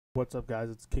What's up, guys?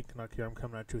 It's KingCanuck here. I'm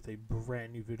coming at you with a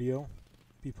brand new video.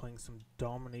 Be playing some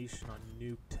domination on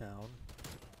Nuketown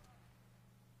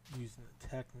using the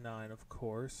TEC-9, of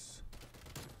course.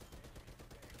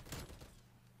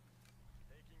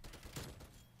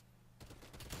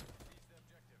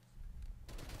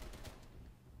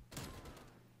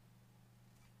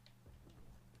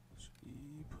 Should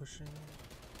be pushing.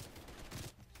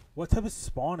 What type of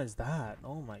spawn is that?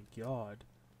 Oh my god.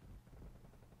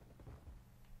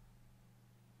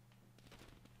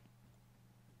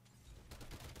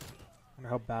 I wonder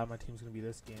how bad my team's gonna be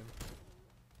this game.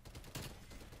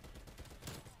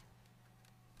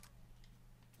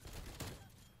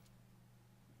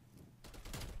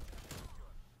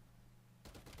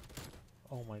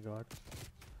 Oh my god.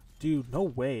 Dude, no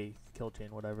way. Kill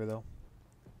chain, whatever though.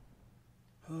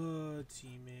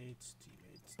 Teammates.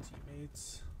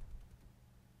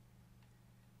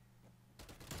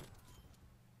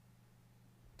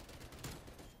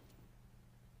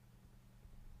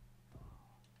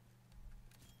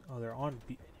 Oh, they're on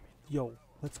B. Yo,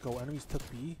 let's go. Enemies took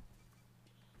B.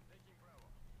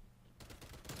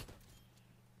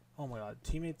 Oh my god.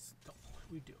 Teammates. What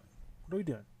are we doing? What are we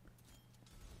doing?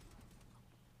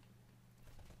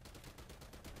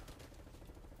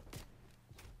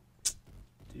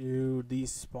 Dude,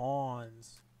 these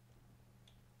spawns.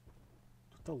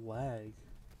 What the lag?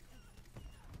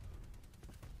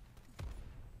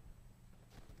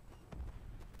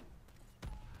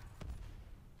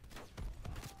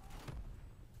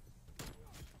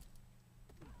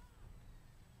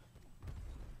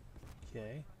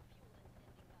 Okay.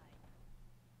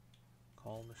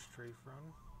 Call him a strafe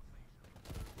run.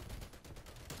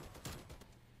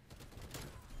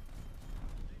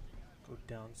 Go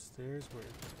downstairs where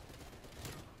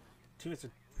teammates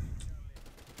are.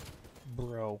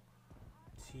 Bro.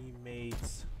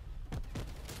 Teammates.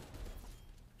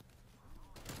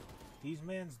 These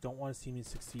mans don't want to see me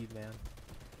succeed, man.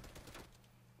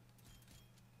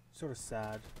 Sort of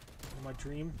sad. In my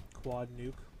dream, quad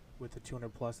nuke with the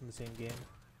 200 plus in the same game.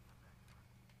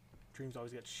 Dreams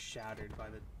always get shattered by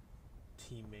the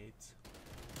teammates.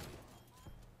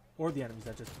 Or the enemies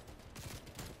that just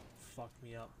fuck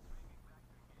me up.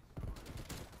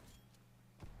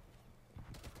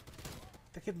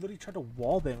 That kid literally tried to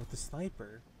wallbang with the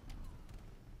sniper.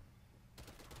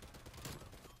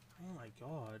 Oh my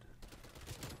god.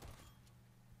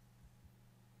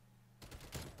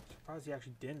 Surprised he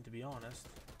actually didn't, to be honest.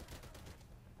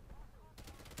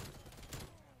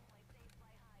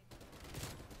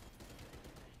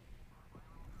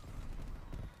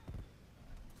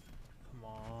 Come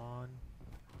on.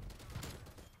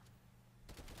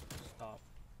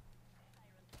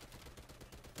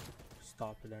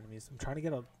 Stop it, enemies. I'm trying to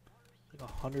get a like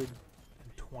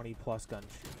 120 plus gun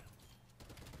shoot.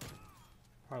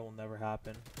 Probably will never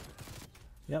happen.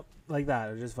 Yep, like that.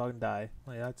 Or just fucking die.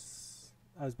 Like that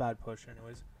was bad push,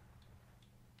 anyways.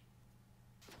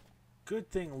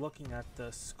 Good thing looking at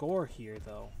the score here,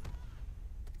 though.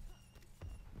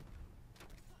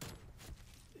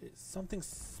 It's something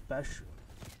special,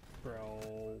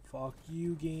 bro. Fuck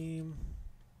you, game.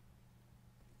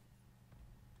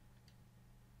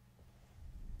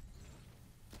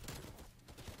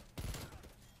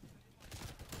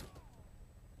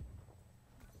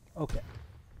 Okay.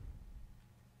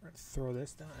 We're gonna throw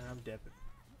this down and I'm dipping.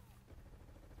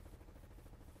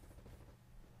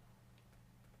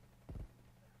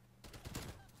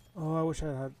 Oh, I wish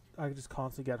I could just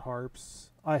constantly get harps.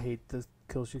 I hate the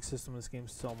kill streak system in this game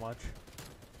so much.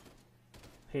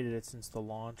 Hated it since the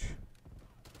launch.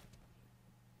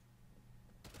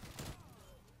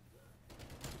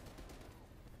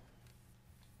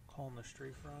 Calling the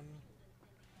strafe run.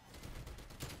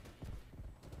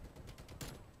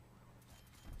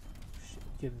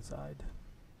 Get inside.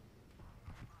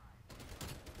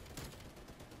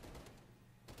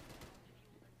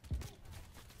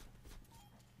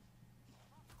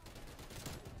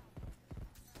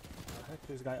 Heck,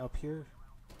 there's a guy up here.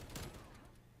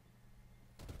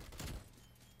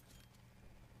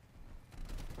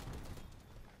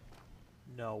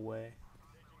 No way.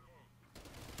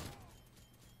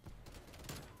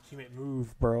 Teammate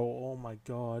move, bro. Oh my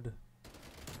god.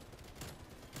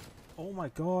 Oh my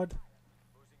god.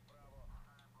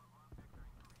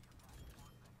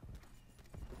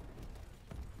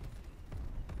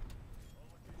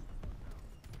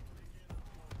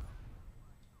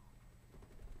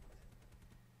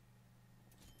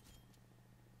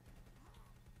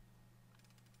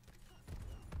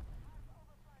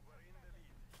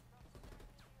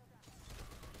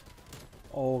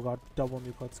 Oh god, double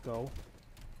nuke, let's go.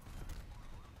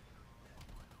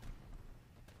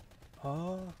 Did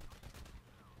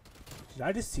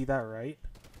I just see that right?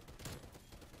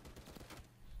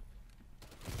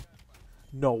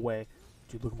 No way.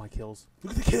 Dude, look at my kills.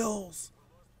 Look at the kills!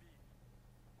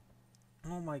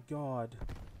 Oh my god.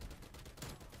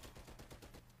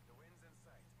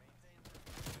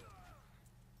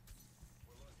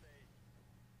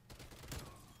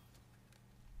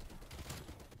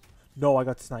 No, I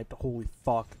got sniped. Holy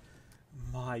fuck.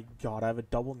 My god, I have a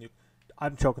double nuke.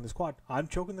 I'm choking this quad. I'm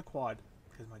choking the quad.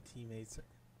 Because my teammates are...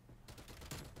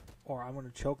 Or I'm going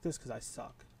to choke this because I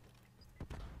suck.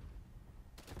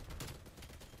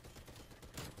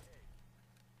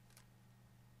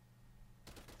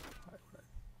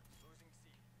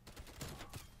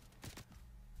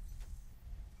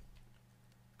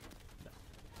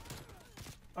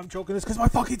 I'm choking this because my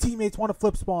fucking teammates want to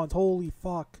flip spawns. Holy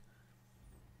fuck.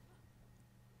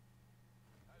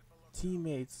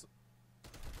 Teammates.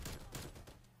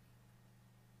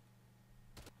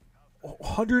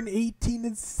 118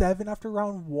 and 7 after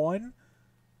round 1?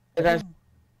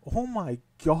 Oh my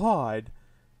god.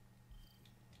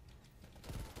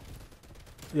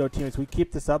 Yo, teammates, we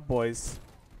keep this up, boys.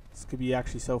 This could be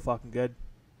actually so fucking good.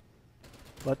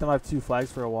 Let them have 2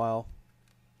 flags for a while.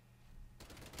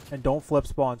 And don't flip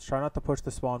spawns. Try not to push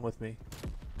the spawn with me.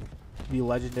 Be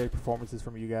legendary performances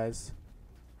from you guys.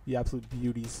 Be absolute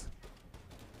beauties.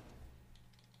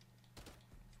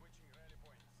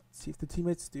 Let's see if the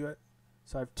teammates do it.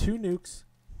 So I have 2 nukes.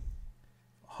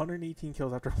 118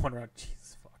 kills after 1 round.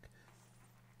 Jesus fuck.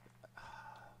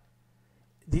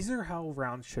 These are how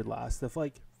rounds should last. If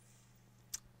like...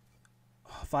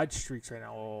 If I had streaks right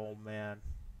now, oh man.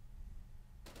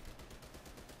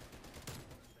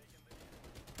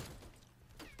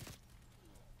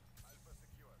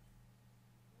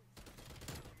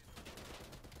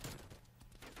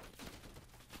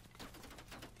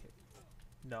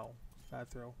 No. Bad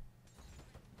throw.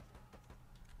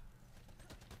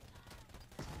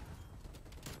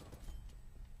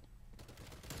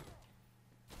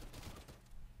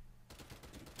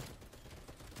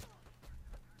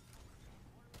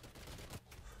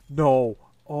 No.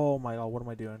 Oh my god, what am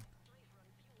I doing?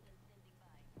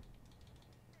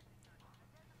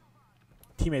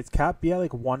 Teammates, cap be at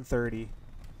like 130.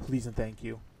 Please and thank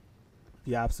you.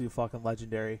 Be absolute fucking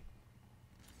legendary.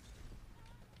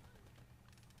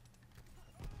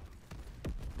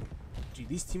 Dude,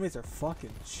 these teammates are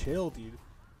fucking chill, dude.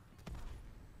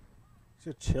 These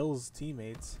are chills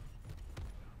teammates.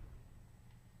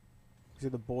 These are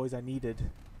the boys I needed.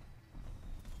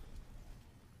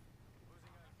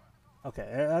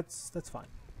 Okay, that's fine.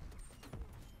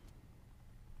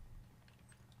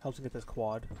 Helps to get this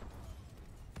quad.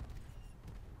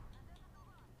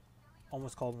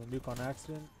 Almost called him a nuke on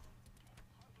accident.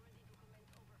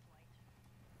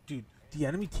 Dude, the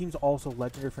enemy team's also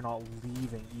legendary for not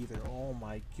leaving either. Oh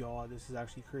my god, this is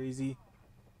actually crazy.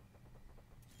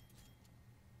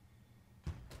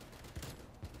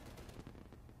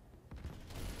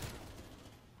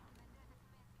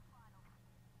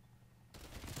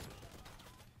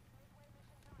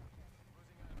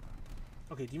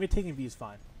 Okay, teammate taking B is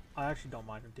fine. I actually don't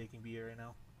mind him taking B right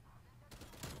now.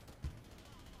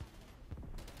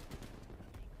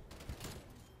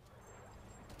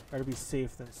 Better be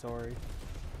safe than sorry.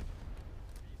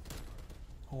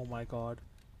 Oh my god.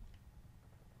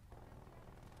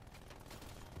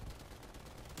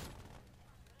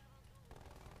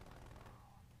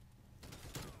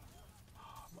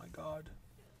 Oh my god.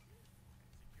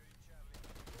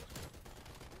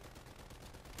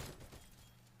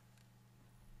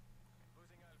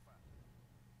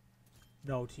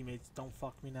 No, teammates, don't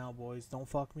fuck me now, boys. Don't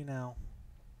fuck me now.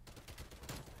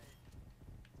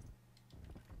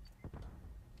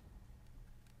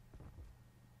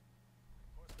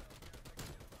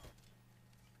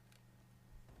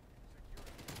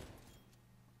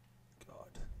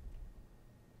 God.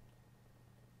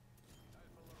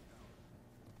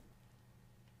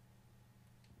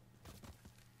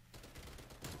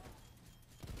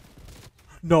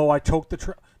 No, I choked the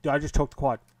Dude, I just choked the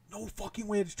quad. No fucking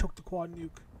way I just choked the quad nuke.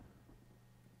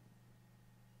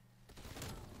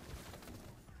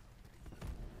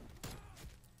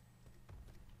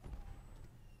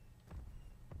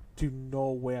 Dude,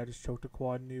 no way I just choked a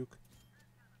quad nuke.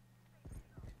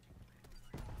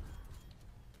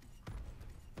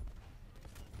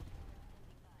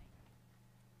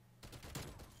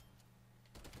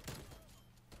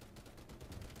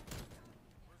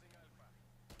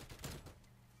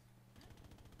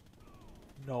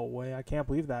 No way, I can't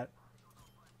believe that.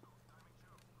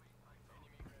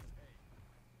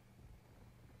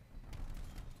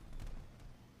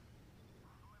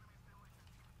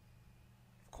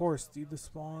 Of course, dude, the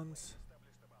spawns.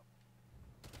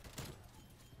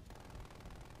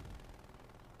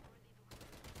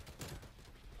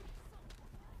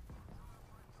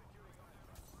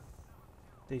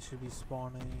 They should be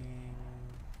spawning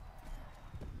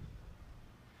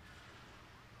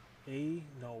A?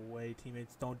 No way,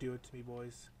 teammates. Don't do it to me,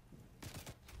 boys.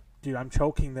 Dude, I'm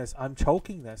choking this. I'm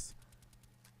choking this.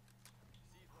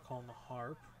 Calling the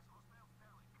harp.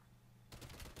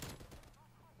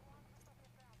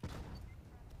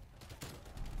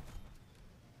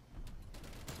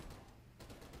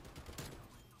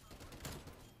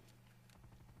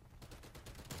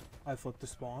 I flipped the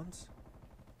spawns.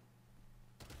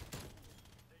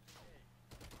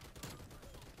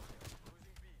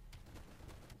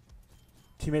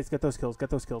 Teammates, get those kills. Get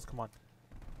those kills. Come on.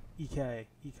 EK.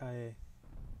 EKA.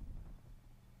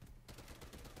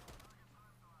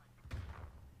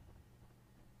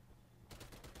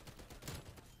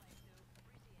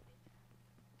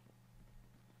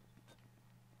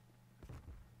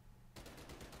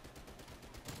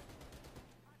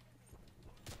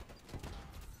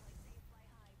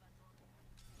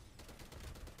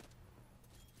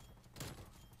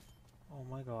 Oh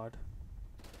my god.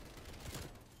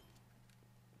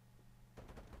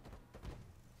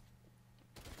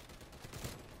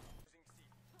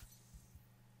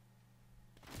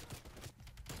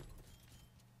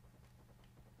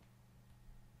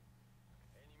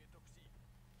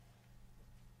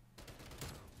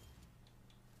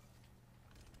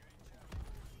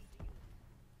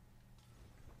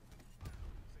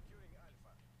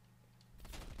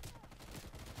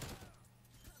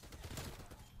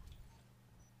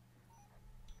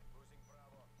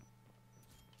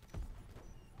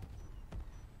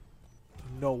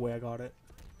 No way I got it.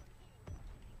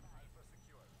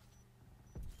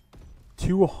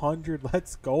 200.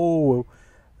 Let's go.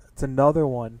 That's another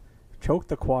one. Choke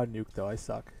the quad nuke, though. I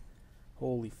suck.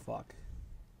 Holy fuck.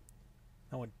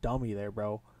 That went dummy there,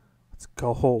 bro. Let's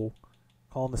go.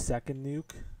 Calling the second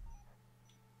nuke.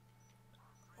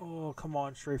 Oh, come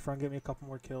on, straight front. Get me a couple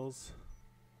more kills.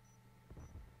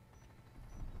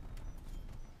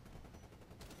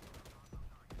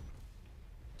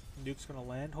 Nuke's gonna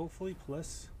land, hopefully,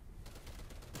 plus.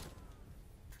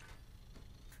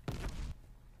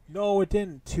 No, it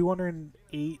didn't.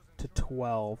 208 to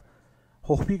 12.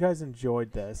 Hope you guys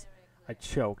enjoyed this. I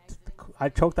choked. I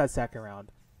choked that second round.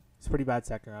 It's a pretty bad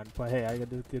second round, but hey, I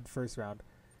got a good first round.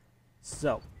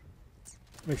 So,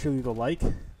 make sure you leave a like,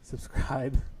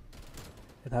 subscribe,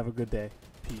 and have a good day.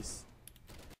 Peace.